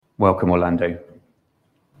Welcome, Orlando.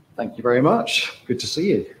 Thank you very much. Good to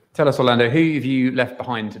see you. Tell us, Orlando, who have you left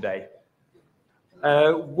behind today?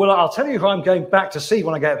 Well, I'll tell you who I'm going back to see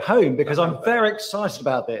when I get home, because I'm very excited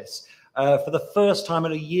about this. For the first time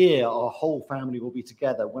in a year, our whole family will be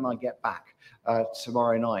together when I get back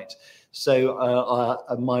tomorrow night. So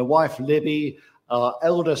my wife, Libby, our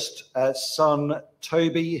eldest son,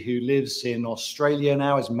 Toby, who lives in Australia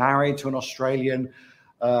now, is married to an Australian.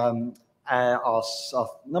 Our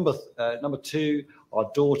number two, our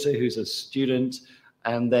daughter, who's a student,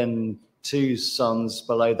 and then two sons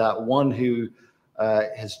below that, one who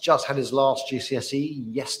has just had his last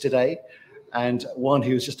GCSE yesterday, and one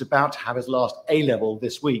who's just about to have his last A-level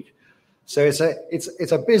this week. So it's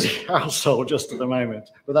a busy household just at the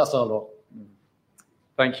moment, but that's our lot.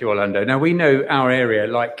 Thank you, Orlando. Now, we know our area,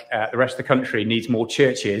 like the rest of the country, needs more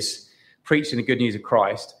churches preaching the good news of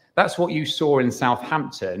Christ. That's what you saw in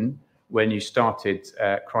Southampton when you started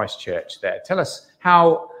Christchurch there. Tell us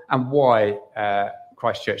how and why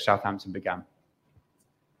Christchurch Southampton began.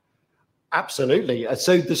 Absolutely.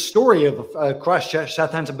 So the story of Christchurch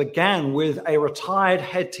Southampton began with a retired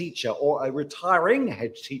head teacher, or a retiring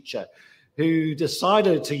head teacher, who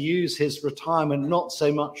decided to use his retirement not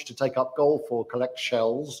so much to take up golf or collect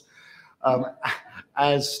shells,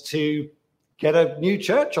 as to get a new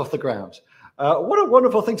church off the ground. What a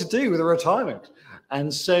wonderful thing to do with a retirement.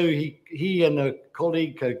 And so he and a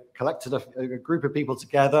colleague collected a group of people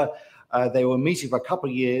together. They were meeting for a couple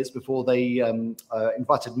of years before they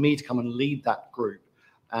invited me to come and lead that group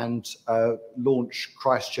and launch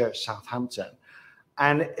Christchurch Southampton.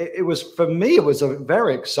 And it was, for me, it was a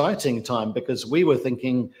very exciting time, because we were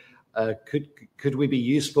thinking, could we be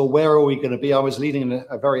useful? Where are we going to be? I was leading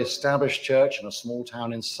a very established church in a small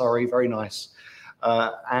town in Surrey, very nice.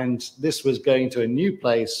 And this was going to a new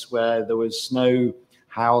place where there was no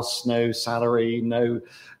house, no salary, no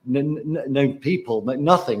people,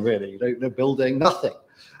 nothing really, no building, nothing.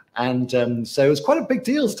 And so it was quite a big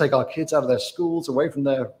deal to take our kids out of their schools, away from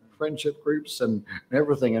their friendship groups and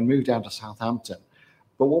everything, and move down to Southampton.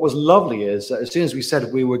 But what was lovely is that as soon as we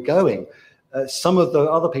said we were going, some of the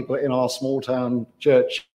other people in our small town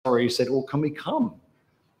church said, well, can we come?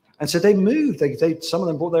 And so they moved. Some of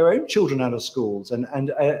them brought their own children out of schools,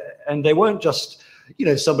 and they weren't just,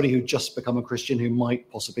 somebody who'd just become a Christian who might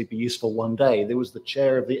possibly be useful one day. There was the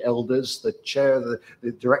chair of the elders, the chair of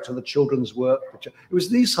the director of the children's work. It was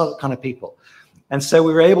these kind of people. And so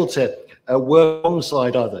we were able to work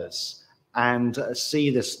alongside others and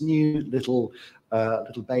see this new little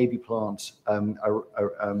baby plant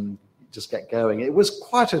just get going. It was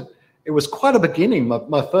quite a beginning.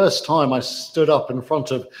 My first time I stood up in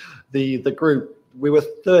front of the group. We were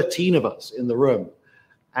 13 of us in the room,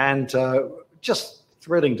 and just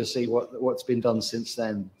thrilling to see what's been done since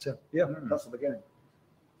then. So yeah, that's the beginning.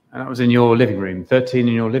 And that was in your living room, 13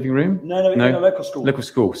 in your living room? No, in a local school. Local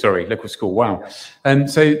school, wow.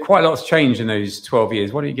 So quite a lot's changed in those 12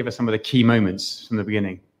 years. Why don't you give us some of the key moments from the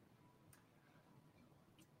beginning?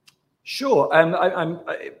 Sure.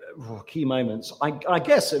 Key moments. I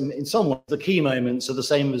guess in some ways the key moments are the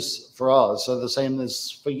same as for us, are the same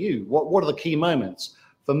as for you. What are the key moments?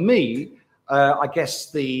 For me, I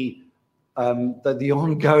guess the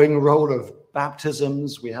ongoing role of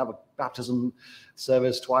baptisms. We have a baptism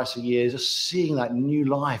service twice a year. Just seeing that new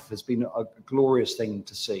life has been a glorious thing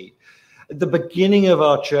to see. At the beginning of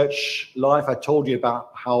our church life, I told you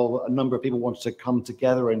about how a number of people wanted to come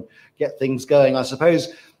together and get things going. I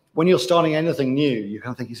suppose when you're starting anything new, you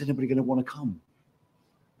kind of think, is anybody going to want to come?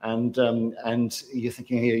 And you're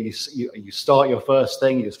thinking here, you start your first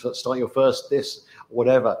thing, you start your first this,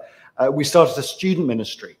 whatever. We started a student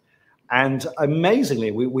ministry, and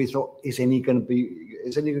amazingly, we thought, I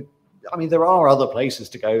mean, there are other places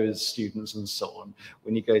to go as students and so on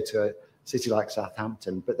when you go to a city like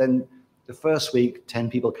Southampton. But then the first week, 10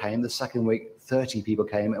 people came. The second week, 30 people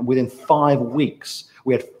came. And within 5 weeks,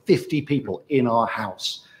 we had 50 people in our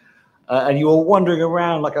house. And you were wandering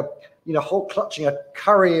around like clutching a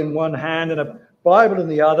curry in one hand and a Bible in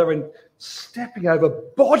the other, and stepping over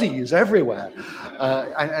bodies everywhere.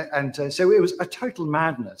 So it was a total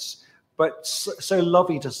madness, but so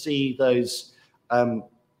lovely to see those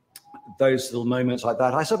little moments like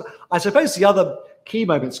that. I suppose the other key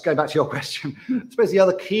moments, going back to your question, I suppose the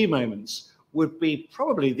other key moments would be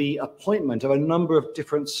probably the appointment of a number of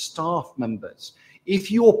different staff members.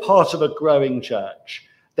 If you're part of a growing church,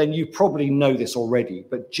 then you probably know this already,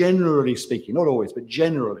 but generally speaking, not always, but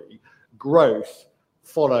generally, growth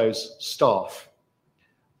follows staff.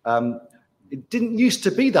 It didn't used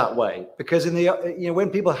to be that way, because in the when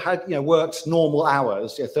people had worked normal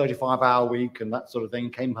hours, 35-hour week and that sort of thing,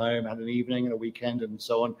 came home, had an evening and a weekend and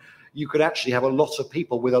so on, you could actually have a lot of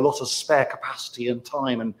people with a lot of spare capacity and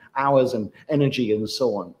time and hours and energy and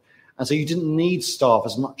so on. And so you didn't need staff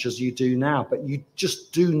as much as you do now, but you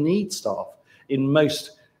just do need staff in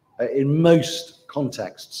most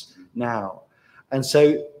contexts now. And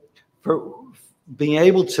so for being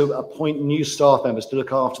able to appoint new staff members to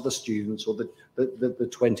look after the students, or the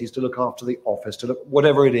 20s to look after the office, to look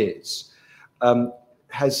whatever it is,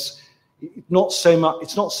 has not so much.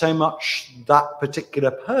 It's not so much that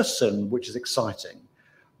particular person which is exciting,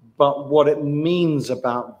 but what it means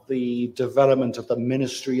about the development of the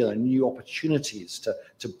ministry and new opportunities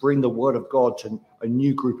to bring the word of God to a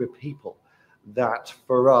new group of people. That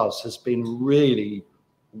for us has been really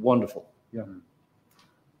wonderful. Yeah.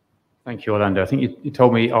 Thank you, Orlando. I think you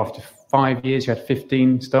told me after 5 years you had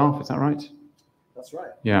 15 staff. Is that right? That's right.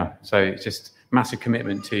 Yeah. So it's just massive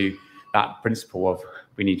commitment to that principle of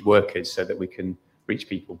we need workers so that we can reach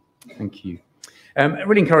people. Thank you.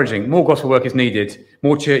 Really encouraging. More gospel work is needed.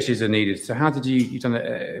 More churches are needed. So how did you've done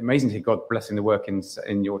it amazingly, God blessing the work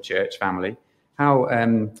in your church family. How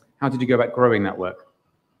did you go about growing that work?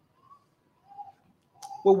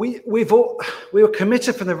 Well, we were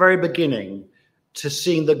committed from the very beginning to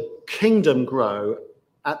seeing the kingdom grow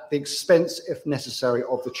at the expense, if necessary,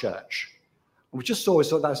 of the church. We just always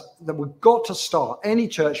thought that we've got to start. Any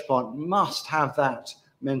church plant must have that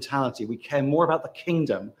mentality. We care more about the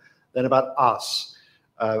kingdom than about us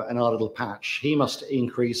and our little patch. He must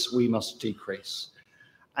increase, we must decrease.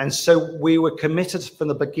 And so we were committed from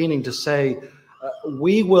the beginning to say,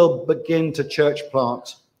 we will begin to church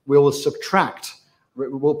plant, we will subtract,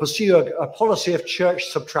 we'll pursue a policy of church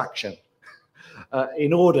subtraction.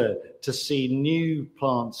 In order to see new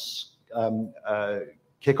plants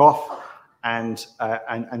kick off and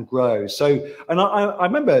grow. So, and I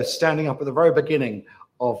remember standing up at the very beginning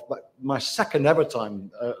of my second ever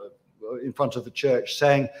time in front of the church,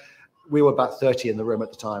 saying, we were about 30 in the room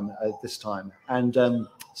at the time, this time, and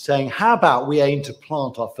saying, how about we aim to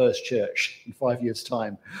plant our first church in 5 years'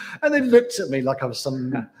 time? And they looked at me like I was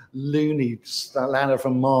some loony lander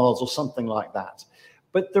from Mars or something like that.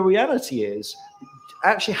 But the reality is,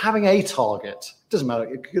 actually having a target, doesn't matter,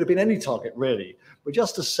 it could have been any target really, but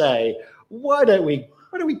just to say, why don't we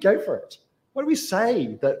go for it? Why do we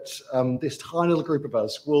say that this tiny little group of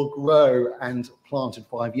us will grow and plant in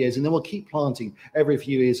 5 years, and then we'll keep planting every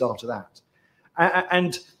few years after that?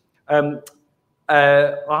 And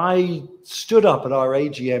I stood up at our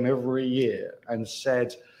AGM every year and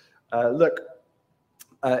said, look,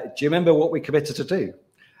 do you remember what we committed to do?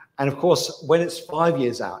 And of course, when it's 5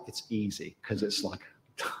 years out, it's easy because it's like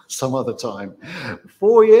some other time.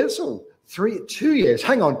 4 years or 2 years?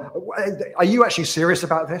 Hang on, are you actually serious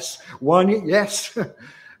about this? 1 year? Yes.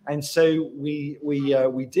 And so we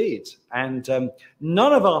did. And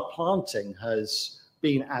none of our planting has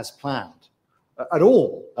been as planned at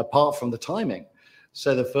all, apart from the timing.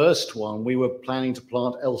 So the first one, we were planning to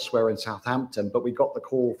plant elsewhere in Southampton, but we got the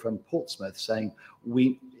call from Portsmouth saying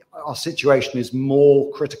our situation is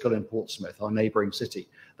more critical in Portsmouth, our neighbouring city,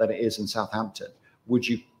 than it is in Southampton. Would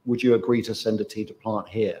you agree to send a team to plant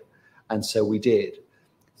here? And so we did.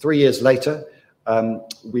 3 years later,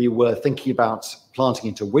 we were thinking about planting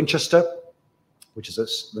into Winchester, which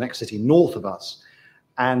is the next city north of us.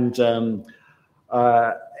 And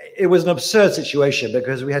it was an absurd situation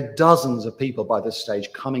because we had dozens of people by this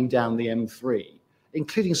stage coming down the M3,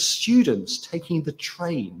 including students taking the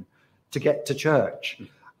train to get to church.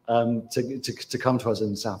 To come to us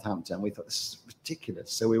in Southampton. We thought, this is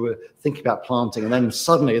ridiculous. So we were thinking about planting, and then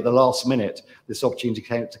suddenly at the last minute, this opportunity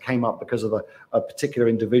came up because of a particular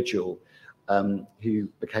individual who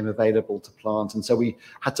became available to plant. And so we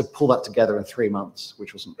had to pull that together in 3 months,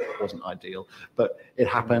 which wasn't ideal, but it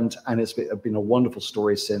happened, and it's been a wonderful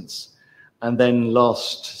story since. And then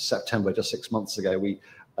last September, just 6 months ago, we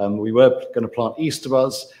were going to plant east of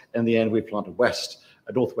us. In the end, we planted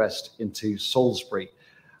northwest into Salisbury.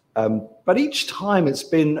 But each time it's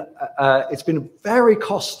been very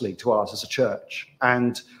costly to us as a church,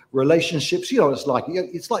 and relationships.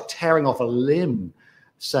 It's like tearing off a limb,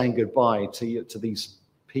 saying goodbye to these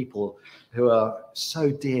people who are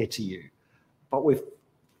so dear to you. But we've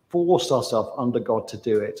forced ourselves under God to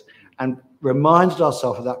do it, and reminded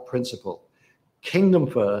ourselves of that principle: kingdom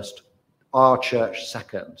first, our church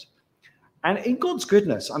second. And in God's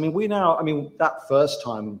goodness, that first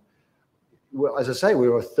time. As I say, we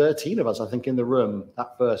were 13 of us, I think, in the room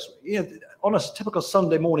that first. On a typical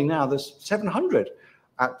Sunday morning now, there's 700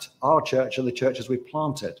 at our church and the churches we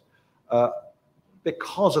planted.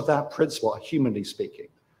 because of that principle, humanly speaking,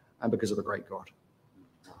 and because of the great God.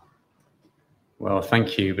 Well,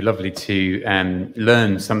 thank you. It'd be lovely to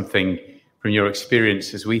learn something from your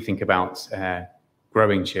experience as we think about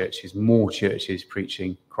growing churches, more churches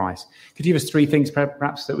preaching Christ. Could you give us 3 things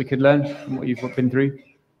perhaps that we could learn from what you've been through?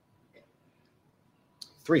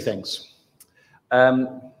 3 things.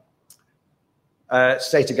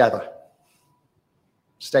 Stay together.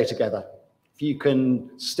 Stay together. If you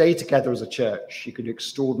can stay together as a church, you can do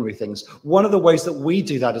extraordinary things. One of the ways that we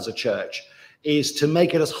do that as a church is to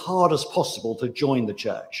make it as hard as possible to join the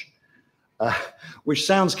church, which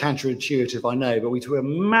sounds counterintuitive, I know, but we do a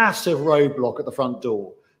massive roadblock at the front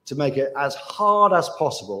door to make it as hard as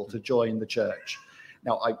possible to join the church.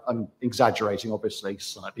 Now, I'm exaggerating, obviously,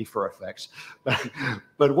 slightly for effect.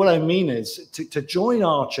 But what I mean is, to join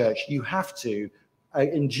our church, you have to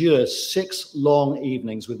endure 6 long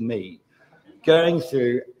evenings with me, going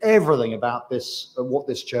through everything about this, what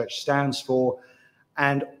this church stands for,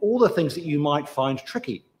 and all the things that you might find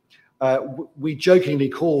tricky. We jokingly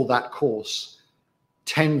call that course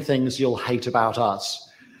 10 Things You'll Hate About Us.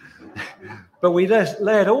 But we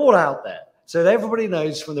lay it all out there so that everybody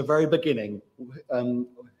knows from the very beginning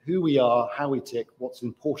who we are, how we tick, what's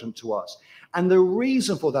important to us. And the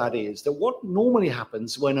reason for that is that what normally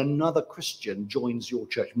happens when another Christian joins your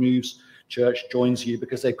church, moves church, joins you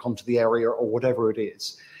because they've come to the area or whatever it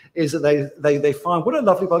is that they find what a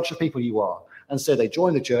lovely bunch of people you are. And so they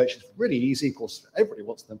join the church. It's really easy. Of course, everybody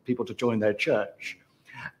wants people to join their church.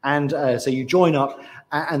 And so you join up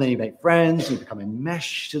and then you make friends, you become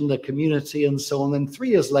enmeshed in the community and so on. Then 3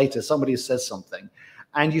 years later, somebody says something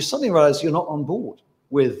and you suddenly realize you're not on board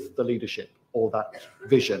with the leadership or that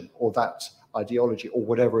vision or that ideology or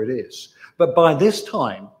whatever it is. But by this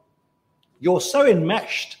time, you're so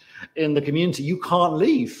enmeshed in the community, you can't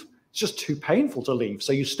leave. It's just too painful to leave.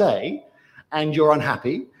 So you stay and you're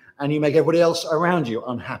unhappy and you make everybody else around you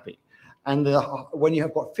unhappy. And when you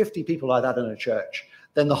have got 50 people like that in a church,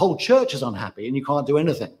 then the whole church is unhappy and you can't do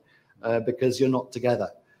anything because you're not together.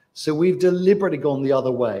 So we've deliberately gone the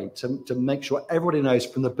other way to make sure everybody knows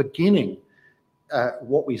from the beginning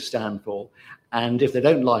what we stand for. And if they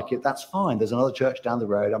don't like it, that's fine. There's another church down the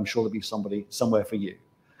road. I'm sure there'll be somebody somewhere for you.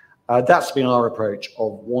 That's been our approach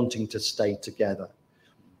of wanting to stay together.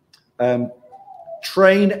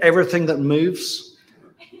 Train everything that moves.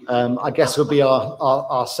 I guess would be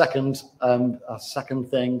our second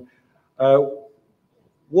thing.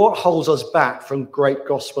 What holds us back from great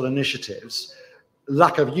gospel initiatives?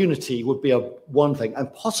 Lack of unity would be one thing,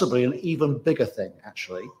 and possibly an even bigger thing,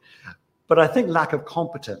 actually. But I think lack of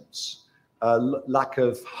competence, lack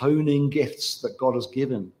of honing gifts that God has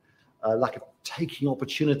given, lack of taking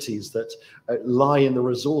opportunities that lie in the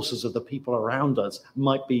resources of the people around us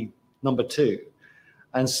might be number 2.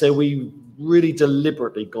 And so we really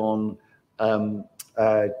deliberately gone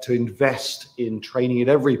to invest in training at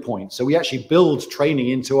every point. So we actually build training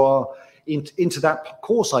into that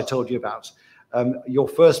course I told you about. Your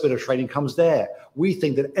first bit of training comes there. We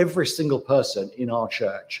think that every single person in our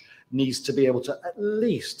church needs to be able to at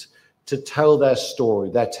least to tell their story,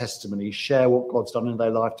 their testimony, share what God's done in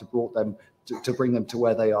their life to bring them to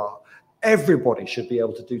where they are. Everybody should be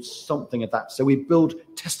able to do something of that. So we build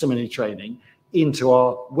testimony training into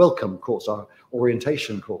our welcome course, our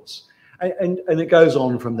orientation course. And it goes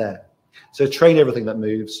on from there. So train everything that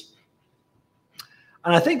moves.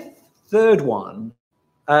 And I think third one,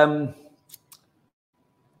 how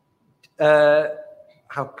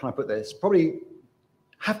can I put this? Probably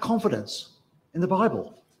have confidence in the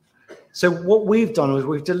Bible. So what we've done is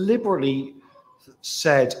we've deliberately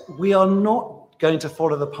said we are not going to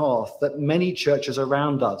follow the path that many churches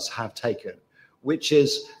around us have taken, which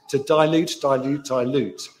is to dilute,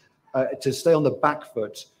 to stay on the back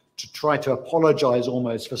foot, to try to apologize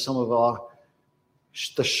almost for some of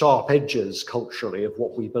the sharp edges culturally of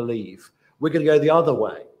what we believe. We're going to go the other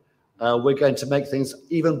way. We're going to make things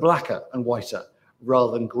even blacker and whiter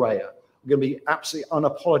rather than grayer. We're going to be absolutely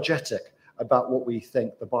unapologetic about what we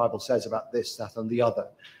think the Bible says about this, that, and the other.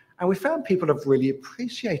 And we found people have really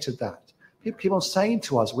appreciated that. People keep on saying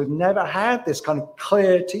to us, we've never had this kind of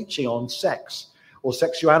clear teaching on sex or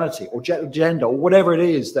sexuality or gender or whatever it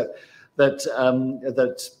is that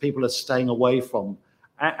people are staying away from.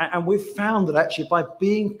 And we've found that actually by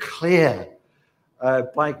being clear,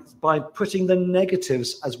 by putting the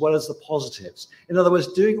negatives as well as the positives, in other words,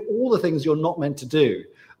 doing all the things you're not meant to do,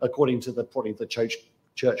 according to the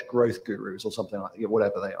church growth gurus or something like that,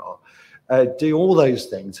 whatever they are, doing all those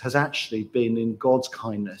things has actually been, in God's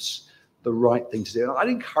kindness, the right thing to do. And I'd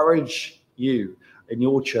encourage you in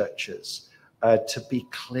your churches to be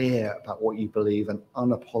clear about what you believe and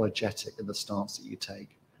unapologetic in the stance that you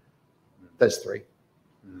take. There's three.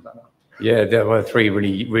 Yeah, there were three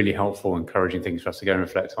really, really helpful, encouraging things for us to go and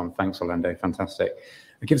reflect on. Thanks, Orlando. Fantastic.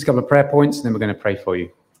 I'll give us a couple of prayer points, and then we're going to pray for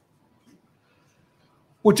you.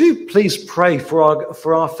 Well, do please pray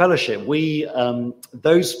for our fellowship. We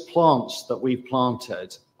those plants that we've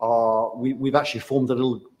planted we've actually formed a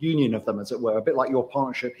little union of them, as it were, a bit like your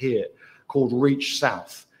partnership here, called Reach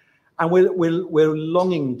South, and we're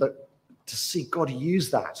longing to see God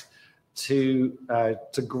use that to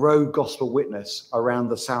grow gospel witness around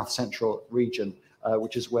the South Central region,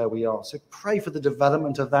 which is where we are. So pray for the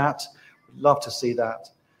development of that. We'd love to see that.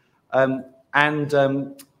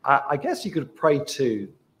 I guess you could pray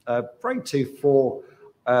for,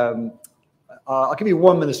 I'll give you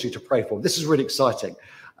one ministry to pray for. This is really exciting.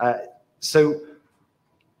 So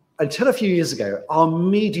until a few years ago, our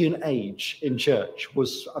median age in church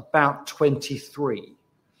was about 23.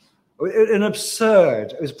 An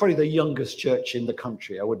absurd, it was probably the youngest church in the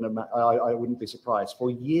country. I wouldn't be surprised, for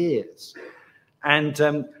years.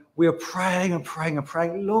 And we were praying and praying and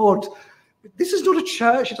praying, Lord, this is not a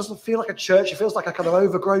church. It doesn't feel like a church. It feels like a kind of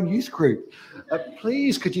overgrown youth group.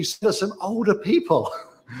 Please, could you send us some older people?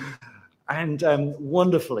 And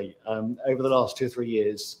wonderfully, over the last 2 or 3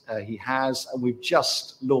 years, he has. And we've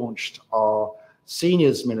just launched our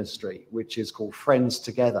seniors ministry, which is called Friends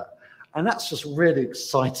Together. And that's just really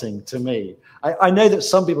exciting to me. I know that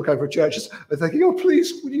some people go for churches are thinking, oh,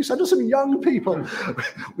 please, would you send us some young people?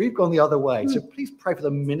 We've gone the other way. So please pray for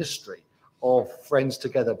the ministry of Friends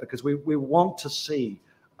Together, because we want to see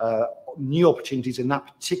new opportunities in that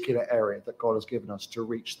particular area that God has given us to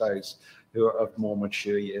reach those who are of more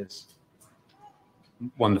mature years.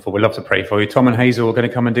 Wonderful. We'd love to pray for you. Tom and Hazel are going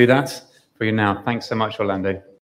to come and do that for you now. Thanks so much, Orlando.